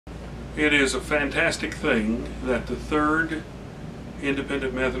It is a fantastic thing that the Third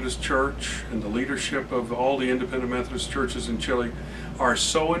Independent Methodist Church and the leadership of all the Independent Methodist churches in Chile are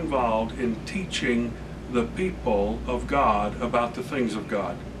so involved in teaching the people of God about the things of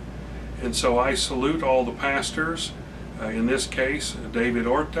God. And so I salute all the pastors, in this case David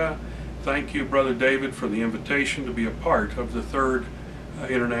Orta. Thank you, Brother David, for the invitation to be a part of the Third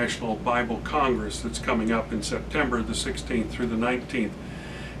International Bible Congress that's coming up in September the 16th through the 19th.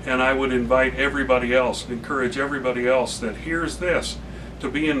 And I would invite everybody else and encourage everybody else that hears this to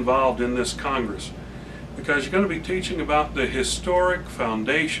be involved in this Congress, because you're going to be teaching about the historic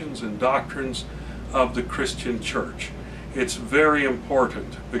foundations and doctrines of the Christian church. It's very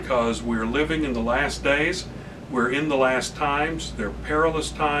important because we're living in the last days, we're in the last times, they're perilous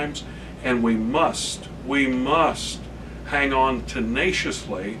times, and we must hang on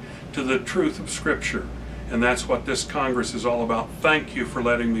tenaciously to the truth of Scripture. And that's what this Congress is all about. Thank you for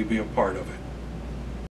letting me be a part of it.